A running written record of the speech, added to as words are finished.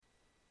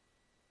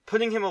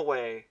Putting him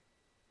away,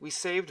 we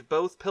saved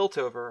both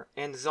Piltover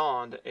and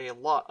Zond a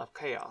lot of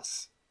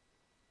chaos.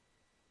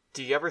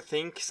 Do you ever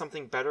think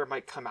something better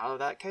might come out of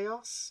that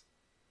chaos?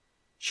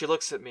 She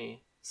looks at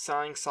me,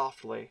 sighing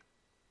softly.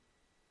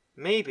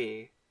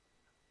 Maybe,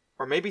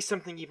 or maybe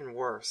something even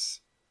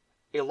worse.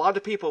 A lot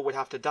of people would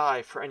have to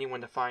die for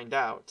anyone to find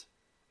out,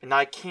 and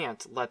I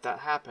can't let that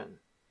happen.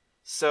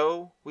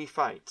 So, we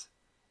fight,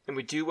 and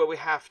we do what we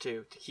have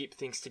to keep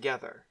things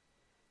together.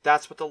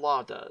 That's what the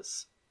law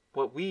does.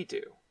 What we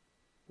do.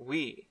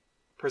 We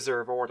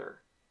preserve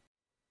order.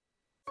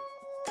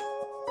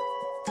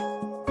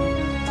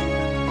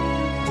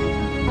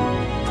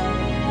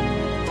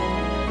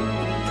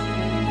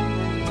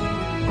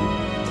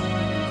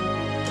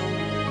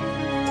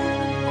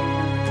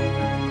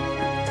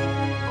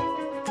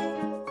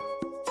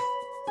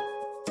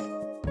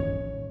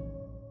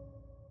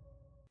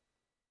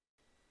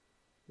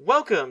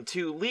 Welcome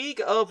to League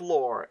of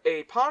Lore,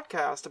 a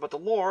podcast about the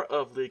lore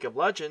of League of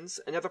Legends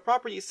and other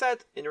properties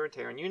set in the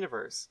Runeterran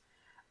universe.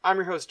 I'm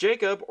your host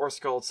Jacob, or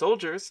Skulled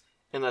Soldiers,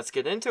 and let's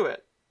get into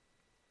it.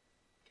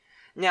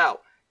 Now,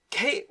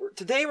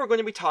 today we're going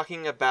to be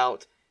talking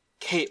about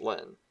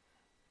Caitlyn.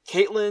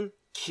 Caitlyn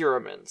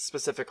Kiramman,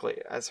 specifically,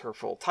 as her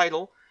full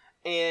title,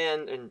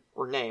 and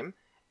or name.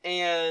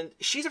 And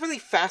she's a really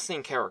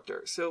fascinating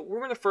character, so we're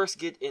going to first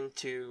get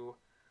into,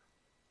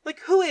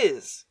 who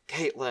is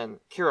Caitlyn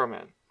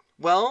Kiramman?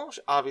 Well,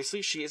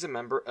 obviously, she is a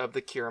member of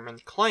the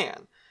Kiramman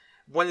clan.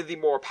 One of the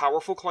more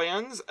powerful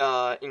clans.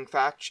 In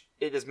fact,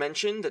 it is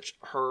mentioned that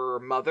her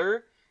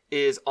mother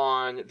is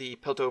on the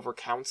Piltover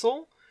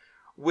Council,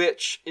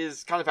 which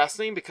is kind of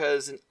fascinating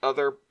because in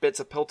other bits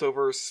of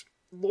Piltover's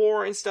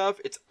lore and stuff,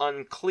 it's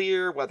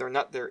unclear whether or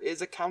not there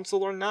is a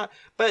council or not.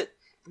 But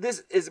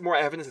this is more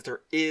evidence that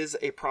there is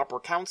a proper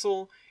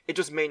council. It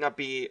just may not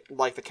be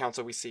like the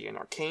council we see in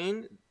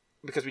Arcane,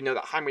 because we know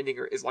that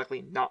Heimerdinger is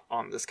likely not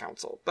on this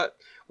council. But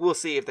we'll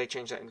see if they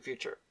change that in the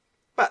future.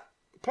 But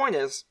the point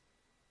is,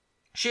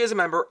 she is a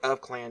member of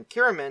Clan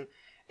Kiramman,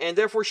 and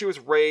therefore she was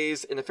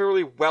raised in a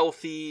fairly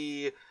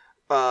wealthy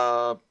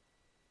a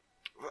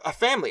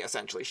family,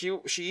 essentially.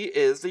 She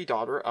is the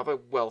daughter of a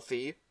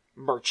wealthy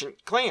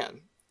merchant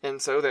clan,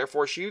 and so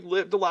therefore she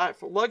lived a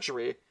life of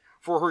luxury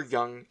for her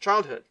young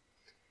childhood.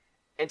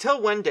 Until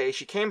one day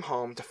she came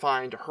home to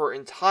find her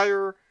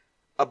entire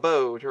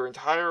abode, her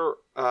entire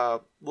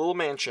little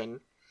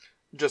mansion,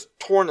 just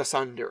torn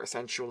asunder,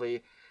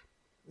 essentially.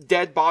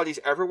 Dead bodies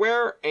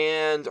everywhere,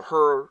 and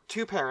her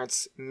two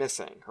parents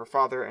missing. Her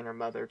father and her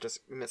mother just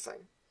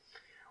missing.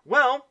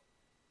 Well,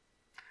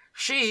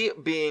 she,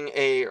 being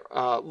a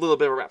little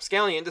bit of a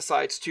rapscallion,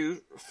 decides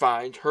to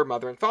find her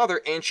mother and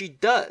father, and she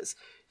does.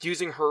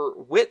 Using her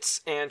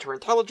wits and her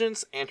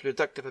intelligence and her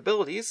deductive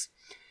abilities,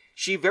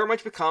 she very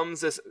much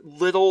becomes this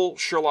little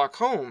Sherlock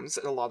Holmes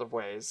in a lot of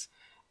ways,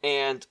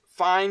 and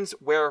finds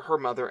where her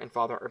mother and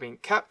father are being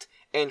kept,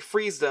 and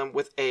frees them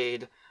with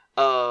aid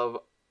of...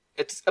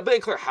 It's a bit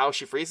unclear how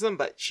she frees them,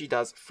 but she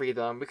does free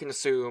them. We can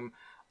assume,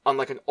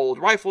 unlike an old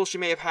rifle she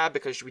may have had,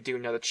 because we do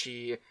know that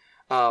she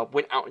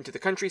went out into the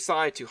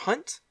countryside to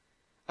hunt.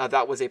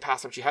 That was a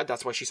pastime she had,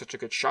 that's why she's such a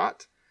good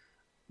shot.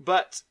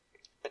 But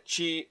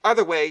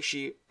either way,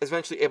 she is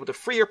eventually able to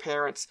free her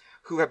parents,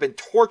 who have been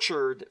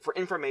tortured for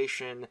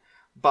information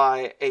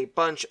by a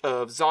bunch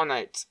of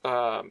Zaunite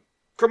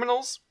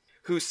criminals,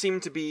 who seem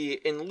to be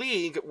in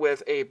league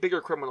with a bigger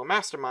criminal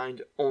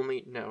mastermind,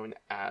 only known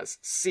as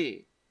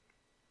C.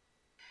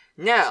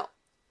 Now,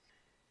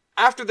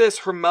 after this,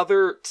 her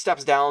mother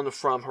steps down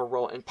from her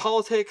role in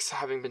politics,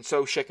 having been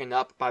so shaken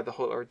up by the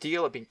whole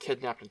ordeal of being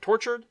kidnapped and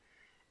tortured.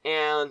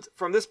 And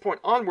from this point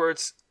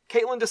onwards,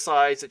 Caitlyn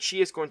decides that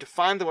she is going to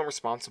find the one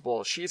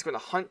responsible. She is going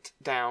to hunt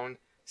down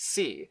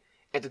C.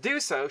 And to do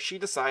so, she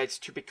decides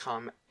to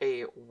become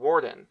a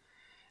warden.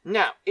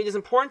 Now, it is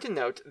important to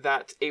note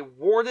that a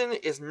warden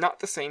is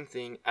not the same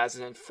thing as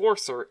an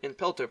enforcer in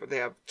Piltover. They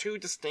have two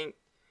distinct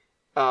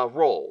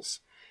roles.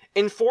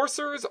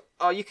 Enforcers,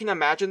 you can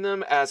imagine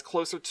them as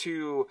closer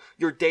to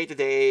your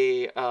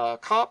day-to-day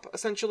cop,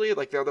 essentially.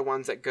 Like, they're the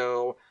ones that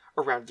go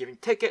around giving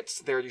tickets.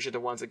 They're usually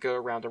the ones that go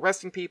around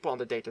arresting people on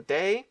the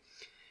day-to-day.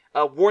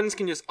 Wardens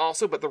can use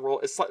also, but the role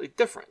is slightly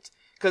different.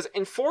 Because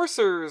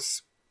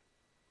enforcers,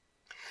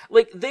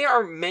 they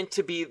are meant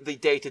to be the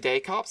day-to-day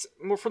cops,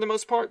 for the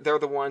most part. They're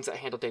the ones that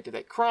handle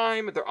day-to-day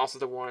crime. They're also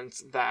the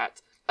ones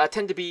that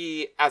tend to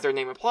be, as their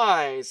name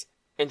implies,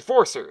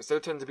 enforcers. They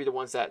tend to be the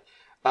ones that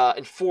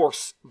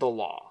enforce the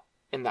law,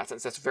 in that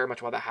sense. That's very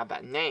much why they have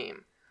that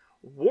name.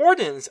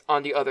 Wardens,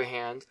 on the other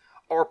hand,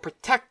 are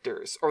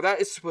protectors, or that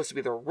is supposed to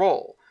be their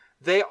role.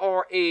 They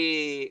are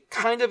a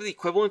kind of the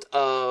equivalent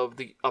of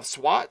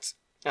SWAT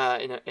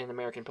in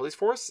American police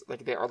force.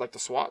 They are like the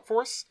SWAT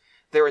force.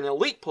 They're an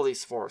elite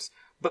police force,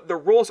 but their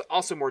roles are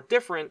also more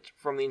different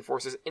from the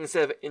enforcers.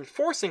 Instead of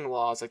enforcing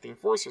laws like the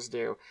enforcers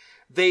do,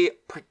 they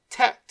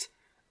protect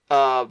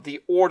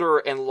the order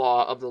and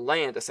law of the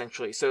land,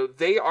 essentially. So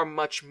they are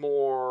much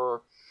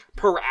more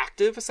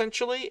proactive,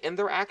 essentially, in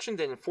their action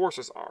than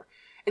enforcers are.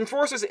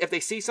 Enforcers, if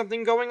they see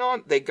something going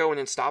on, they go in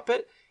and stop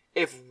it.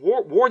 if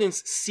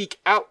wardens seek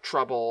out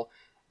trouble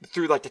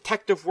through like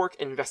detective work,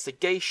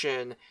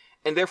 investigation,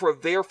 and therefore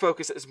their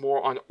focus is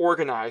more on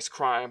organized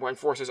crime, where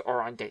enforcers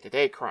are on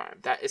day-to-day crime.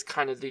 That is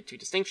kind of the two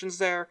distinctions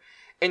there.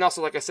 And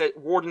also, like I said,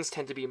 wardens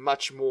tend to be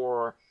much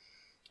more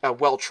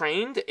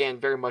well-trained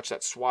and very much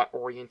that SWAT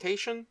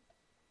orientation.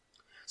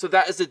 So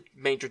that is the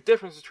major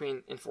difference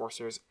between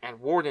enforcers and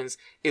wardens,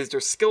 is their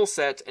skill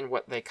set and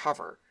what they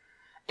cover.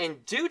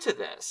 And due to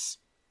this,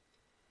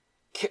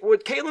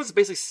 what Caitlin's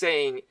basically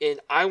saying in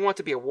I Want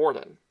to Be a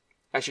Warden,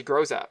 as she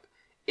grows up,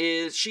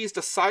 is she's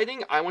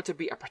deciding I want to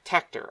be a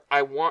protector.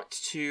 I want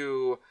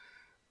to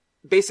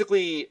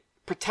basically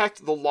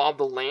protect the law of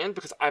the land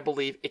because I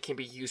believe it can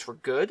be used for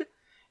good.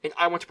 And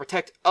I want to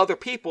protect other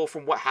people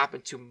from what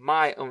happened to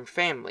my own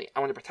family. I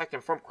want to protect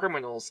them from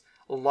criminals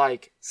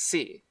like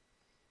C.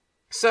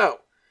 So,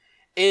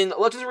 in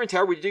Legends of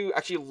Runeterra, we do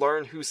actually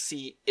learn who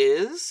C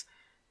is.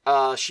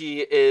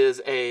 She's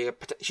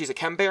a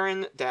Chem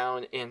Baron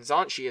down in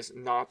Zant. She is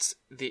not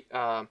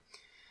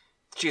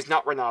she's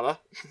not Renata.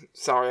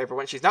 Sorry,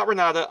 everyone. She's not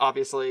Renata,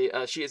 obviously.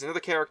 She is another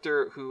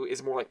character who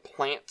is more like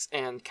plant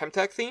and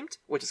chemtech themed,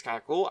 which is kind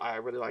of cool. I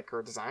really like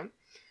her design.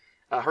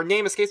 Her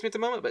name escapes me at the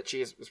moment, but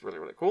she is really,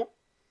 really cool.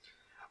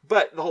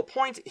 But the whole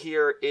point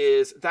here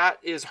is that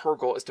is her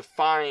goal, is to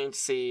find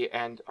C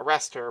and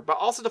arrest her, but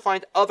also to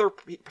find other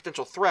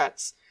potential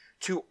threats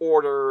to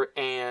order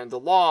and the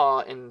law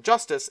and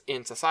justice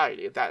in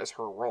society. That is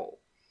her role.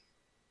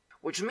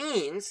 Which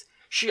means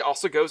she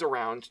also goes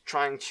around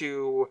trying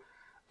to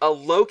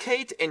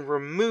locate and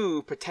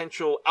remove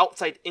potential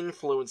outside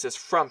influences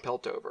from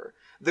Piltover.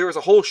 There is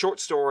a whole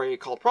short story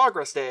called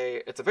Progress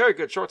Day. It's a very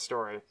good short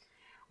story,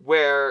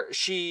 where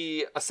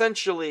she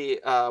essentially,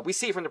 we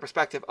see it from the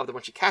perspective of the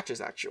one she catches,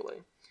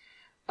 actually,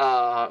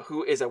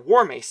 who is a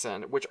war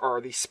mason, which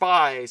are the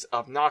spies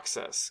of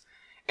Noxus.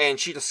 And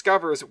she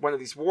discovers one of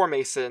these war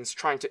masons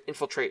trying to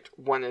infiltrate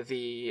one of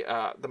the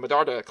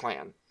Medarda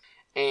clan.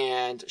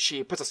 And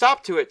she puts a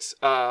stop to it,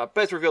 but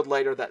it's revealed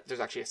later that there's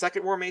actually a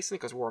second war mason,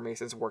 because war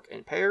masons work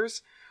in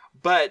pairs.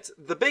 But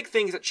the big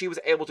thing is that she was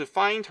able to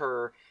find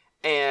her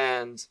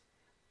and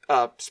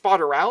spot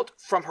her out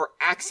from her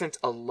accent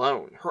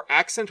alone. Her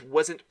accent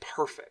wasn't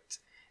perfect.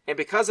 And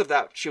because of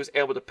that, she was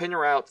able to pin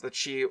her out that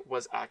she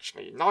was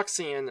actually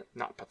Noxian,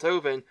 not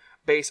Piltovan,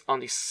 based on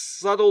the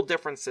subtle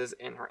differences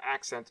in her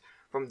accent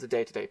from the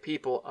day-to-day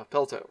people of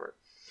Piltover.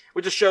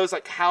 Which just shows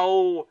like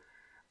how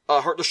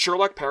the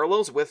Sherlock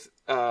parallels with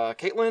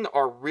Caitlin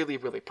are really,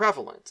 really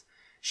prevalent.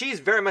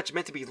 She's very much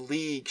meant to be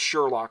League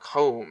Sherlock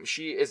Holmes.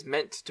 She is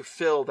meant to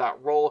fill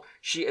that role.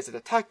 She is a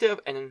detective,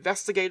 an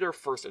investigator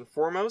first and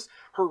foremost.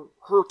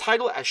 Her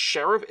title as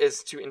sheriff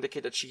is to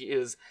indicate that she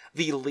is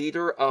the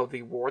leader of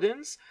the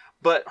wardens,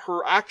 but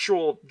her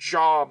actual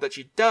job that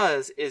she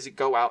does is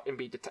go out and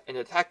be a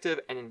detective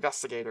and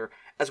investigator,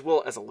 as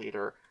well as a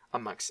leader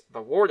amongst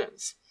the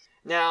wardens.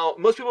 Now,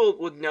 most people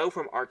would know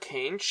from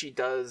Arcane, she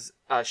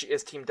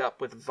is teamed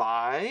up with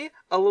Vi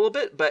a little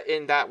bit, but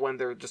in that one,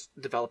 they're just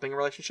developing a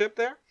relationship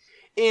there.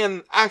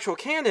 In actual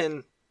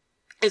canon,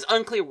 it's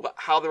unclear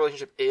how the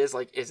relationship is,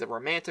 like, is it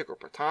romantic or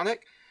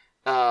platonic?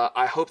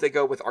 I hope they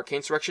go with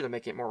Arcane's direction to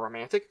make it more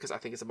romantic, because I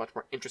think it's a much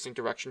more interesting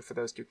direction for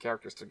those two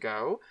characters to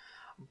go.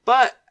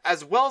 But,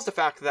 as well as the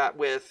fact that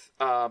with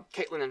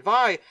Caitlin and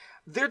Vi,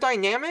 their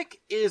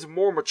dynamic is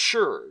more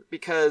mature,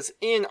 because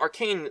in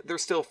Arcane, they're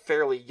still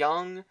fairly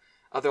young.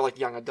 They're like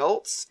young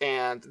adults,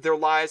 and their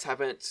lives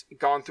haven't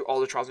gone through all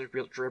the trials and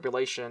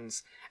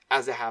tribulations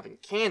as they have in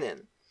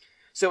canon.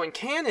 So in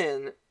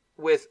canon,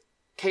 with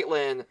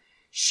Caitlin,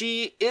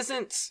 she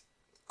isn't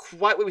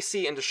quite what we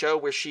see in the show,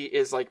 where she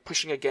is like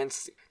pushing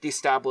against the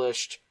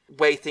established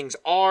way things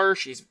are.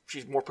 She's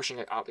more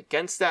pushing out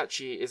against that.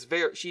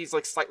 She's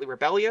like slightly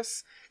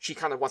rebellious. She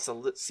kind of wants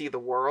to see the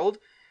world.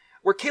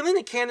 Where Caitlin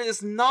in canon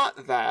is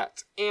not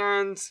that,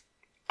 and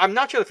I'm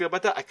not sure how to feel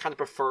about that. I kind of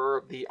prefer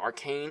the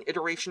Arcane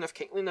iteration of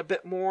Caitlin a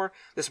bit more.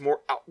 This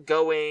more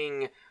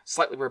outgoing,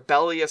 slightly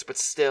rebellious, but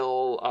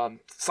still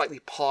slightly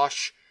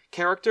posh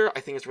character.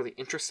 I think is really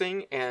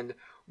interesting and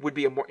would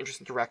be a more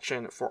interesting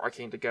direction for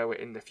Arcane to go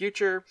in the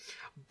future.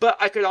 But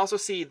I could also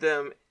see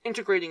them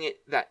integrating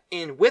that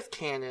in with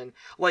canon,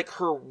 like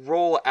her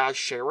role as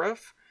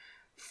sheriff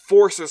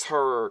forces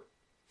her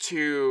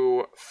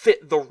to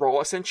fit the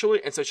role, essentially,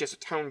 and so she has to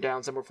tone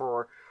down some of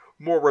her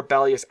more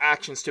rebellious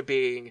actions to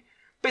being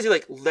basically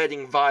like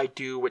letting Vi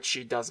do what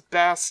she does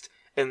best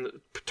and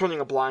turning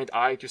a blind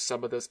eye to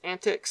some of those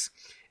antics,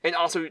 and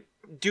also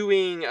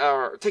doing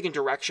taking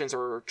directions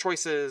or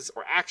choices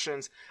or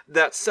actions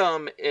that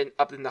some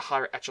up in the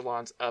higher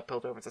echelons of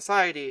Piltover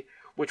society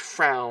would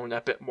frown a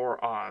bit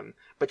more on,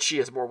 but she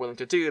is more willing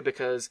to do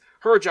because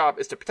her job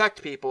is to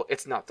protect people,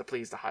 it's not to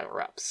please the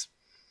higher ups.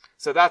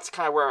 So that's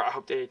kind of where I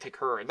hope they take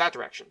her in that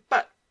direction.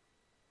 But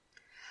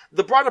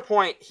the broader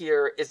point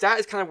here is that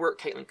is kind of where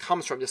Caitlin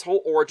comes from, this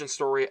whole origin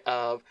story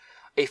of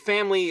a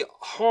family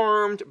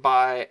harmed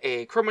by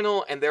a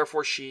criminal, and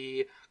therefore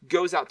she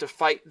goes out to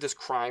fight this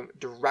crime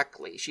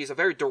directly. She's a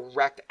very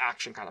direct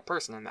action kind of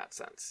person in that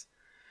sense.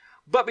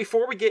 But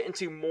before we get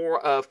into more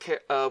of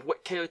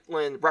what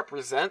Caitlyn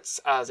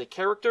represents as a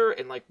character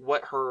and like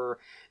what her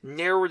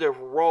narrative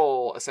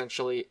role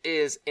essentially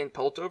is in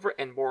Piltover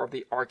and more of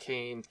the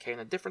arcane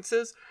canon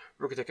differences,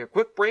 we're going to take a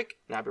quick break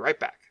and I'll be right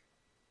back.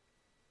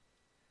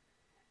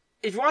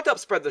 If you want to help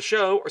spread the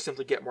show or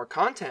simply get more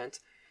content,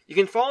 you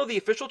can follow the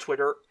official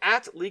Twitter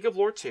at League of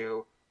Lore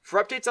 2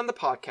 for updates on the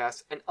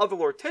podcast and other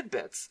lore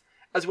tidbits,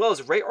 as well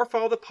as rate or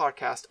follow the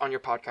podcast on your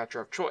podcatcher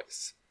of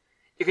choice.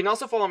 You can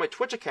also follow my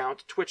Twitch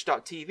account,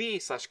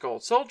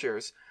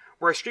 twitch.tv/goldsoldiers,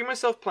 where I stream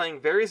myself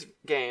playing various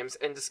games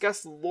and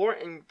discuss the lore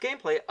and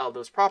gameplay of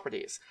those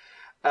properties.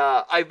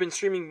 I've been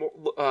streaming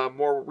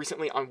more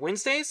recently on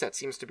Wednesdays. That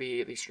seems to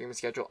be the streaming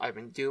schedule I've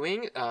been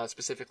doing.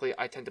 Specifically,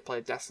 I tend to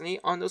play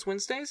Destiny on those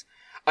Wednesdays.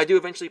 I do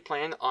eventually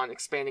plan on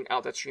expanding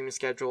out that streaming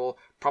schedule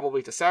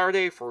probably to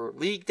Saturday for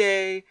League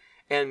Day,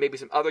 and maybe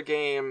some other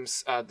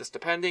games, just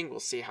depending. We'll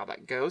see how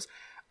that goes.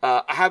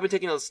 I have been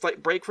taking a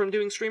slight break from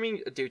doing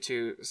streaming due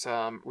to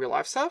some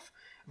real-life stuff,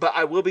 but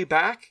I will be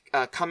back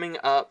coming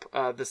up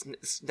this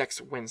next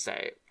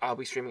Wednesday. I'll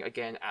be streaming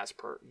again as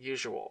per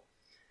usual.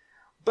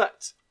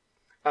 But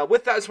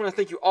with that, I just want to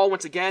thank you all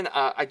once again.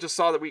 I just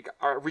saw that we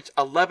reached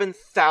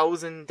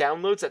 11,000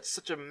 downloads. That's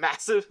such a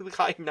massively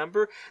high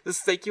number.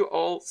 Just thank you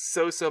all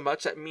so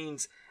much. That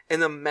means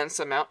an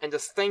immense amount. And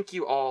just thank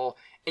you all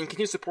and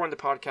continue supporting the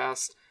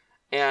podcast.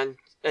 And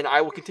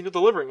I will continue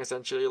delivering,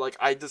 essentially.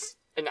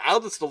 I'll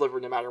just deliver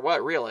no matter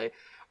what, really.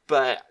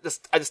 But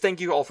I just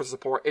thank you all for the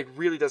support. It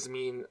really does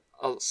mean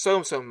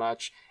so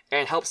much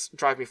and helps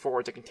drive me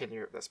forward to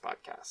continue this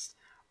podcast.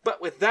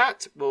 But with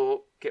that,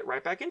 we'll get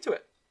right back into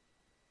it.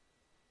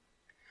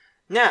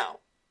 Now,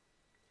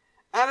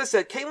 as I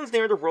said, Caitlyn's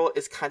narrative role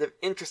is kind of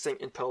interesting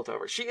in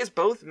Piltover. She is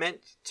both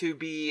meant to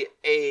be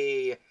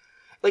in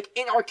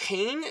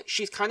Arcane,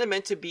 she's kind of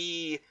meant to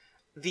be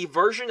the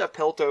version of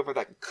Piltover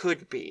that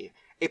could be.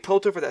 A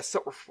Piltover that's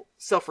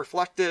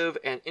self-reflective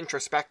and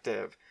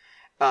introspective,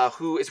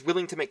 who is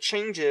willing to make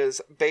changes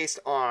based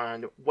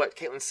on what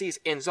Caitlyn sees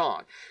in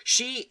Zaun.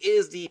 She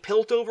is the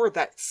Piltover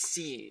that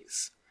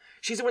sees.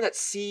 She's the one that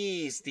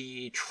sees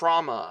the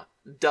trauma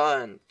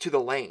done to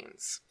the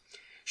lanes.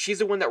 She's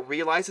the one that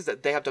realizes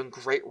that they have done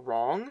great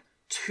wrong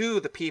to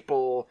the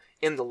people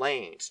in the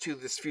lanes, to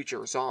this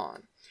future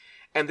Zaun.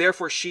 And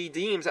therefore she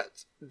deems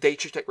that they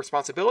should take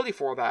responsibility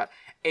for that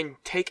and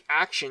take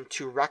action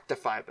to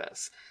rectify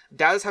this.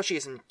 That is how she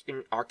is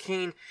in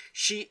Arcane.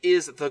 She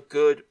is the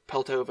good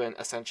Piltovan,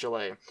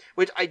 essentially.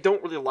 Which I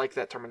don't really like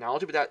that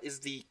terminology, but that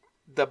is the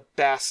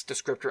best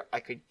descriptor I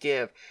could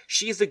give.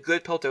 She's the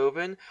good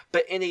Piltovan,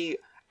 but in a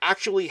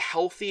actually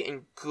healthy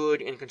and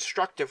good and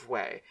constructive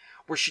way,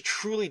 where she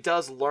truly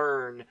does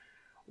learn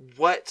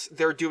what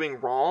they're doing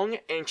wrong,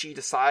 and she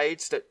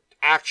decides that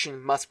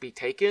action must be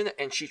taken,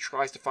 and she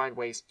tries to find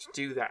ways to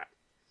do that.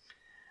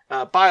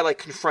 By,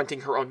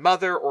 confronting her own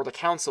mother or the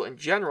council in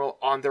general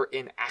on their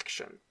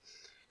inaction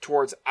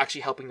towards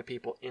actually helping the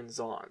people in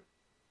Zaun.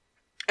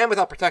 And with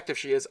how protective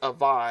she is of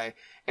Vi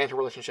and her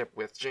relationship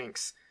with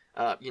Jinx,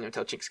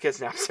 until Jinx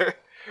kidnaps her.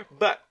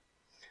 But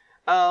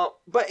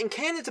in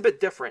canon, it's a bit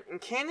different. In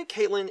canon,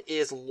 Caitlyn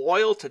is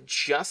loyal to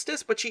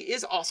justice, but she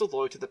is also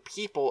loyal to the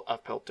people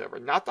of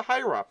Piltover. Not the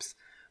higher-ups,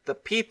 the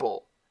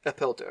people of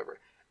Piltover.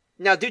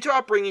 Now, due to her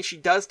upbringing, she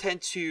does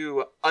tend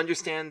to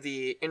understand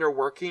the inner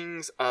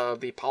workings of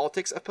the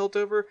politics of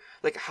Piltover,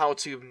 like how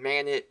to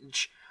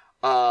manage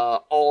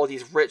all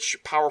these rich,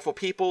 powerful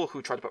people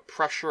who try to put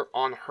pressure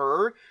on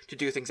her to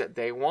do things that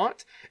they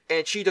want,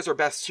 and she does her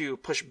best to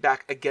push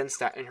back against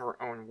that in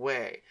her own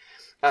way.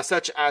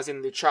 Such as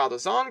in the Child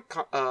of Zaun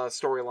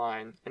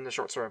storyline, in the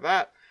short story of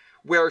that,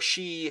 where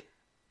she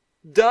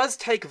does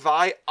take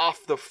Vi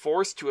off the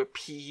force to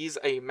appease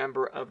a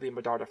member of the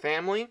Medarda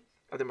family,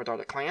 of the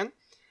Medarda clan.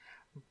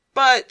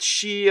 But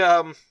she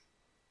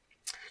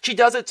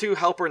does it to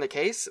help her in the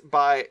case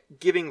by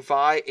giving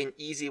Vi an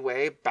easy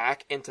way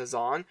back into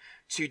Zaun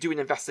to do an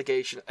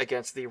investigation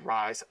against the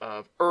rise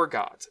of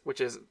Urgot,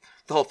 which is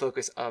the whole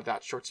focus of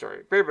that short story.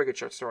 Very, very good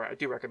short story. I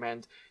do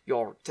recommend you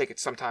all take it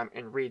some time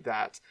and read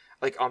that,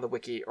 on the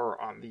wiki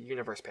or on the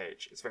universe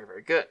page. It's very,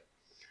 very good.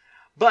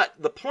 But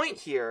the point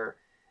here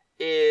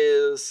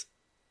is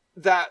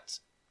that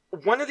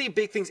one of the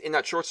big things in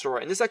that short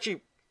story, and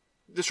the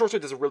short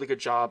story does a really good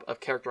job of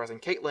characterizing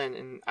Caitlyn,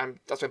 and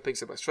that's why I'm putting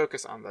so much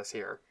focus on this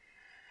here,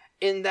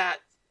 in that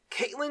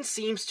Caitlyn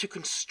seems to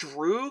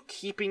construe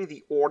keeping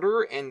the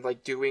order and,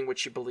 doing what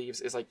she believes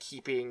is,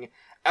 keeping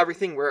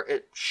everything where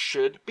it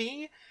should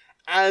be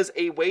as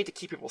a way to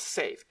keep people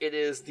safe. It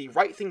is the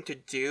right thing to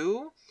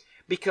do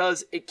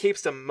because it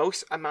keeps the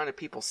most amount of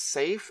people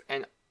safe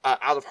and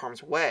out of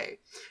harm's way.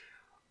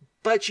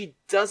 But she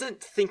doesn't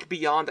think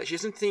beyond that. She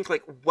doesn't think,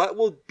 what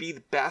will be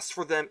best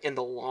for them in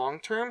the long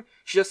term.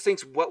 She just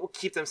thinks what will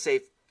keep them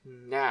safe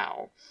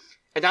now.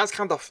 And that's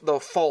kind of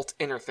the fault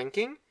in her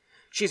thinking.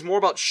 She's more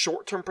about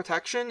short-term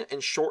protection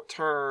and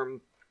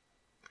short-term,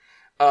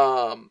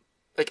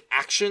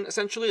 action,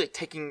 essentially.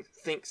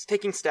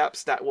 Taking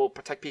steps that will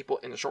protect people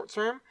in the short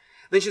term.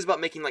 Then she's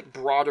about making,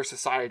 broader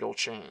societal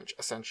change,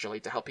 essentially,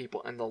 to help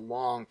people in the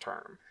long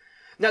term.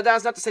 Now,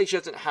 that's not to say she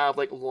doesn't have,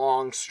 like,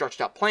 long,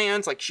 stretched-out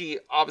plans. Like, she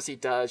obviously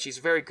does. She's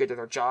very good at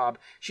her job.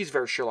 She's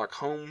very Sherlock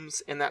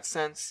Holmes in that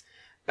sense.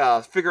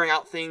 Figuring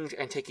out things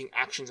and taking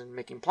actions and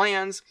making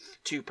plans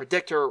to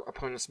predict her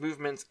opponent's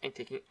movements and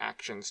taking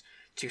actions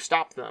to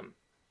stop them.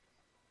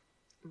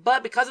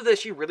 But because of this,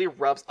 she really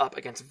rubs up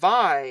against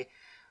Vi,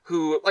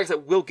 who, like I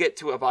said, we'll get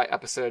to a Vi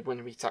episode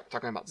when we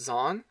talking about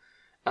Zaun.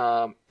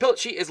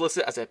 She is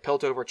listed as a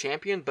Piltover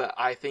champion, but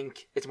I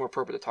think it's more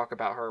appropriate to talk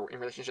about her in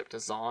relationship to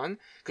Zaun,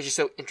 because she's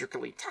so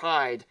intricately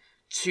tied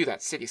to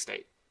that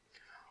city-state.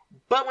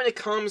 But when it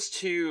comes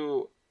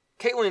to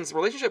Caitlyn's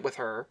relationship with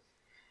her,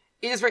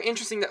 it is very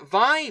interesting that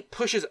Vi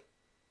pushes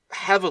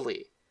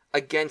heavily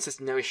against this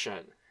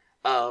notion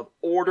of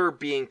order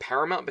being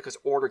paramount because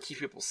order keeps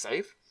people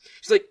safe.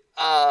 She's like,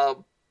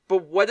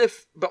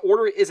 but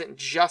order isn't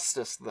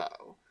justice,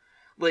 though.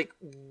 Like,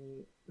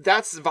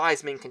 that's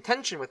Vi's main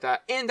contention with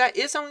that, and that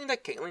is something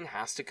that Caitlyn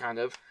has to kind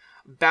of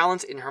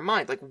balance in her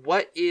mind. Like,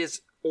 what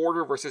is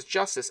order versus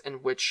justice,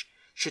 and which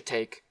should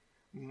take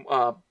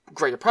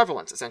greater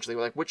prevalence, essentially?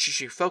 Like, which should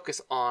she focus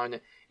on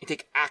and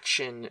take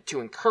action to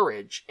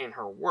encourage in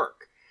her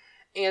work?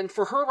 And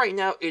for her right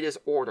now, it is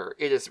order.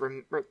 It is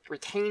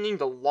retaining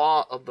the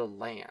law of the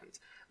land.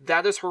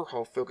 That is her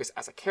whole focus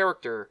as a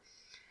character.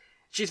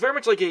 She's very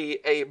much like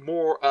a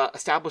more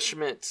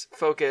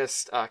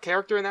establishment-focused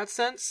character in that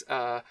sense,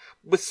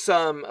 with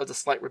some of the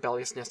slight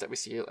rebelliousness that we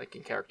see like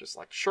in characters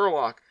like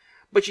Sherlock.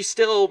 But she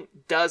still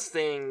does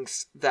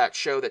things that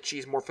show that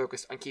she's more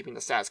focused on keeping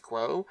the status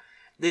quo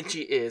than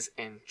she is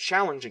in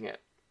challenging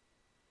it.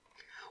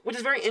 Which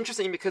is very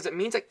interesting because it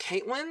means that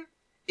Caitlyn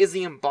is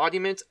the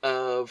embodiment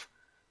of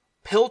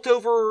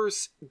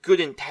Piltover's good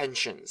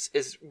intentions,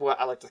 is what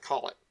I like to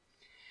call it.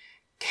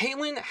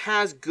 Caitlyn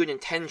has good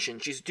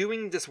intentions. She's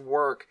doing this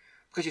work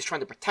because she's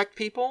trying to protect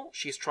people.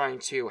 She's trying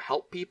to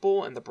help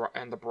people in the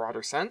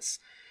broader sense.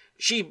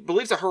 She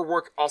believes that her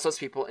work also helps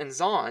people in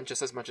Zaun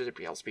just as much as it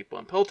helps people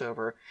in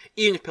Piltover,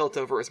 even if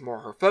Piltover is more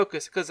her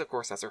focus, because of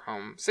course that's her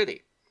home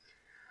city.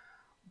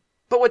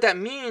 But what that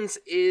means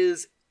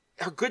is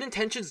her good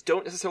intentions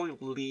don't necessarily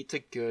lead to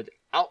good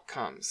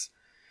outcomes.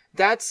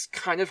 That's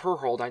kind of her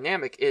whole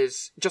dynamic,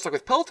 is, just like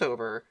with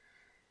Piltover,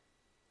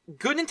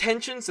 good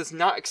intentions does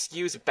not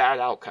excuse bad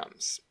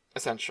outcomes,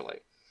 essentially.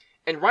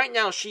 And right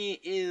now she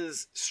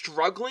is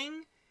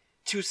struggling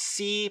to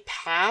see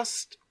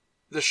past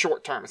the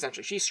short term,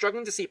 essentially. She's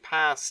struggling to see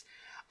past,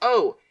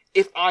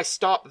 if I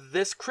stop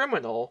this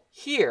criminal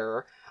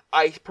here,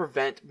 I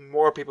prevent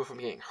more people from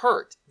getting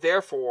hurt.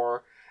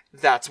 Therefore,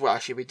 that's what I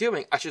should be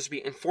doing. I should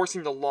be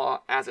enforcing the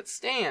law as it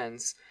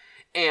stands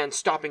and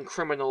stopping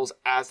criminals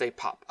as they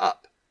pop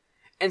up.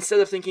 Instead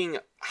of thinking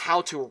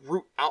how to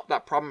root out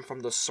that problem from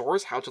the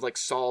source, how to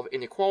solve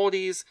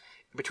inequalities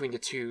between the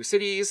two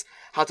cities,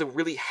 how to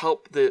really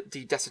help the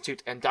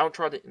destitute and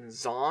downtrodden in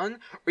Zaun,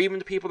 or even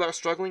the people that are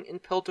struggling in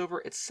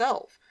Piltover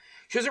itself.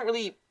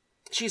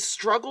 She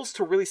struggles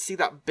to really see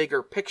that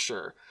bigger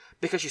picture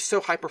because she's so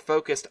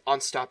hyper-focused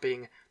on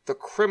stopping the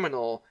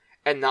criminal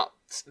and not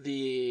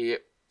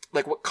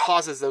what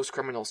causes those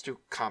criminals to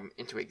come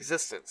into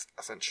existence,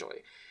 essentially.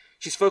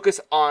 She's focused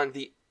on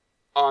the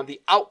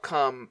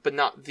outcome, but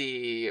not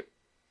the...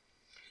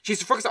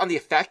 She's focused on the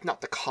effect,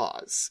 not the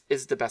cause,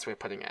 is the best way of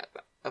putting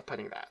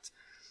that.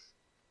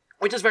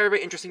 Which is very,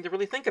 very interesting to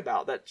really think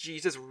about, that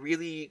she's this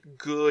really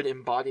good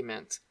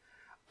embodiment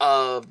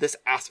of this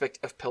aspect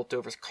of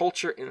Piltover's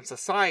culture and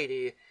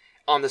society,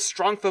 on the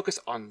strong focus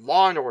on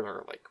law and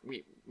order.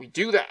 We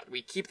do that.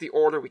 We keep the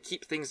order, we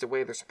keep things the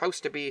way they're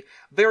supposed to be.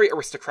 Very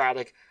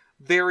aristocratic,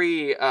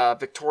 very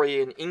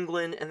Victorian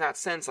England in that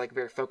sense,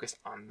 very focused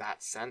on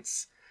that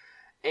sense.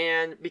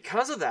 And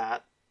because of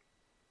that,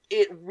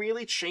 it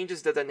really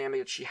changes the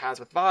dynamic that she has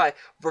with Vi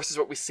versus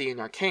what we see in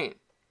Arcane.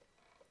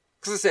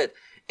 Because I said,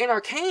 in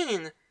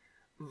Arcane,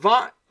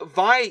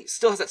 Vi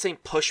still has that same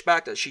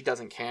pushback that she does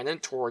in canon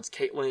towards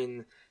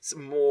Caitlyn,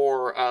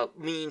 more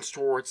leans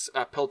towards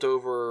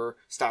Piltover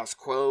status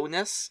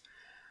quo-ness.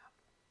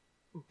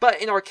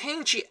 But in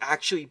Arcane, she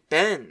actually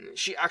bends.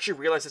 She actually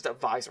realizes that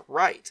Vi's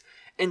right,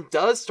 and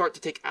does start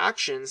to take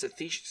actions that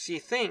she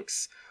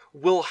thinks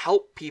will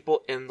help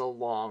people in the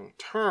long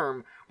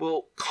term,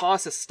 will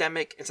cause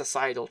systemic and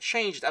societal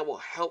change that will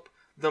help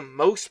the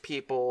most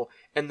people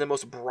in the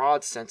most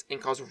broad sense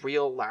and cause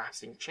real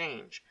lasting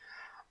change.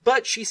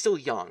 But she's still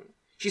young.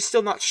 She's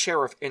still not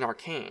Sheriff in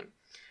Arcane.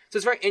 So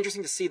it's very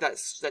interesting to see that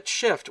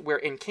shift where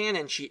in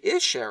canon she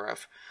is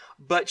Sheriff,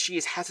 but she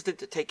is hesitant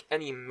to take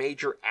any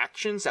major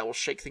actions that will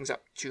shake things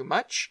up too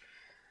much.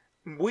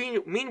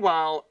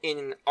 Meanwhile,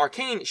 in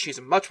Arcane, she's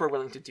much more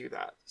willing to do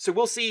that. So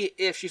we'll see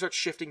if she starts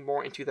shifting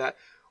more into that.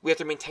 We have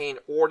to maintain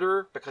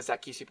order because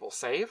that keeps people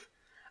safe.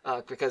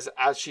 Because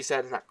as she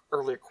said in that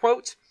earlier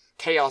quote,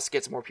 chaos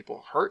gets more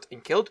people hurt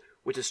and killed,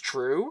 which is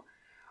true.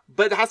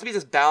 But there has to be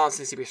this balance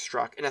that needs to be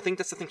struck. And I think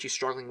that's the thing she's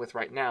struggling with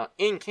right now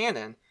in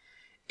canon,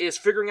 is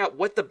figuring out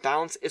what the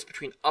balance is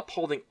between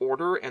upholding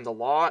order and the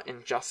law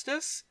and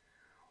justice,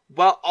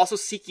 while also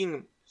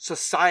seeking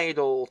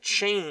societal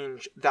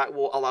change that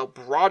will allow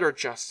broader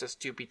justice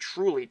to be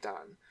truly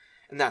done.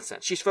 in that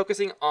sense. She's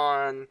focusing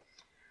on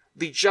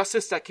the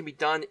justice that can be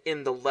done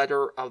in the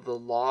letter of the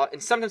law,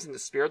 and sometimes in the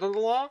spirit of the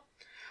law,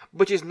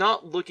 but she's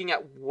not looking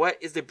at what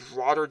is the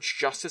broader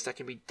justice that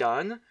can be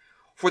done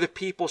for the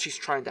people she's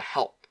trying to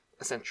help,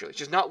 essentially.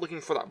 She's not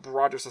looking for that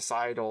broader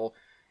societal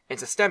and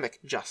systemic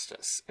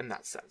justice in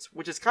that sense,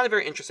 which is kind of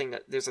very interesting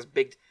that there's this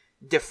big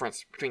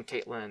difference between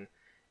Caitlin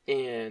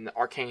in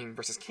Arcane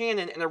versus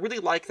canon, and I really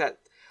like that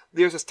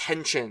there's this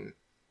tension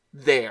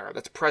there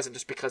that's present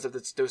just because of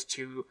those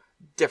two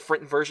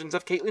different versions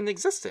of Caitlin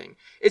existing.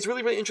 It's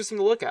really, really interesting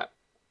to look at.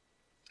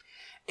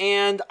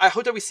 And I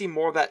hope that we see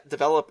more of that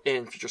develop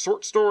in future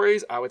short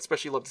stories. I would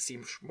especially love to see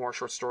more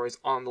short stories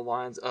on the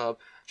lines of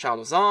Child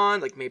of Zahn.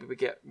 Like, maybe we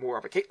get more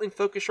of a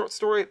Caitlin-focused short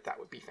story. That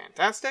would be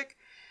fantastic.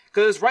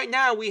 Because right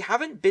now, we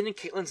haven't been in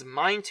Caitlin's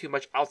mind too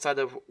much outside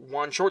of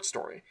one short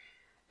story.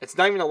 It's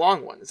not even a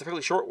long one. It's a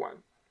fairly short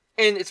one.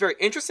 And it's very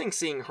interesting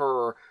seeing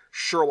her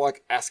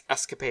Sherlock-esque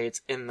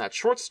escapades in that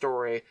short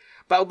story.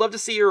 But I would love to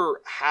see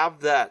her have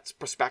that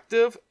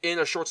perspective in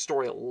a short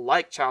story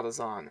like Child of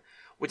Zahn,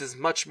 which is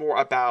much more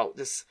about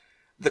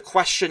the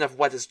question of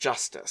what is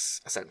justice,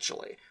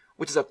 essentially.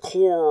 Which is a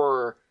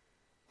core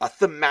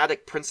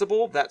thematic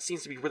principle that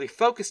seems to be really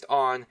focused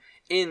on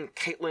in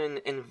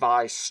Caitlin and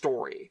Vi's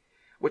story,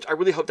 which I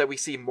really hope that we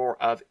see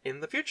more of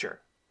in the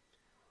future.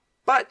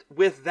 But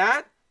with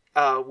that,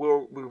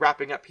 we'll be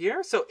wrapping up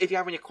here. So if you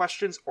have any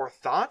questions or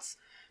thoughts,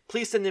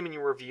 please send them in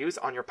your reviews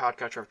on your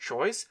podcatcher of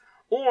choice,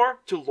 or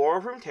to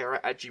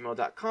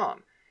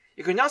loreofruneterra@gmail.com.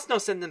 You can also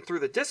send them through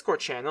the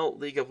Discord channel,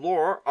 League of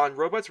Lore, on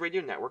Robots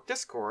Radio Network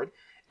Discord,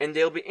 and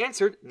they'll be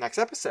answered next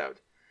episode.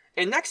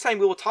 And next time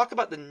we will talk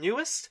about the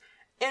newest,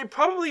 and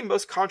probably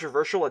most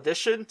controversial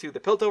addition to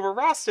the Piltover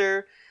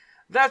roster.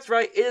 That's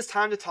right, it is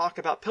time to talk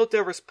about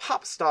Piltover's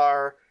pop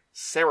star,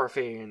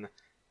 Seraphine.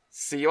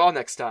 See you all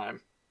next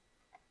time.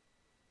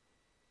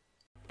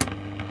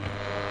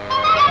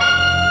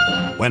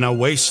 When a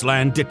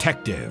wasteland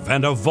detective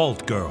and a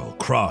vault girl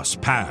cross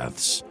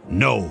paths,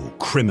 no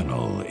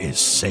criminal is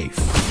safe.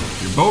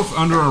 You're both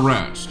under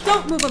arrest.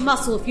 Don't move a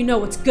muscle if you know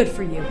what's good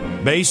for you.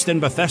 Based in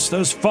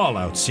Bethesda's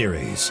Fallout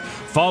series,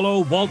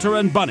 follow Walter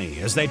and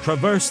Bunny as they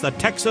traverse the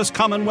Texas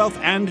Commonwealth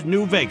and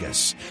New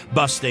Vegas,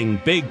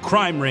 busting big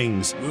crime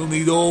rings. We'll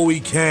need all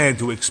we can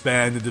to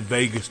expand into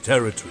Vegas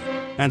territory.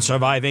 And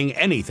surviving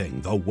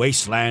anything the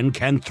wasteland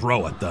can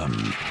throw at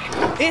them.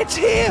 It's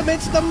him!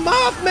 It's the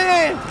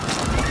Mothman!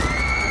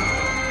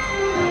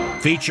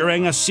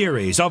 Featuring a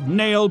series of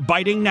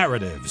nail-biting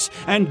narratives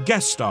and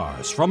guest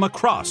stars from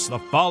across the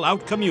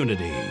Fallout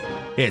community.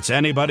 It's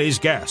anybody's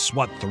guess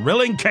what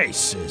thrilling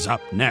case is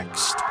up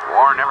next.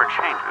 War never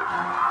changes,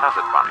 does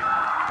it, Bunny?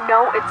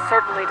 No, it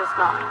certainly does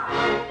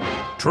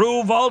not.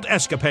 True Vault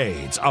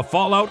Escapades, a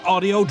Fallout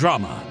audio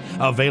drama.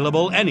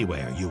 Available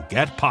anywhere you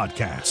get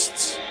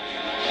podcasts.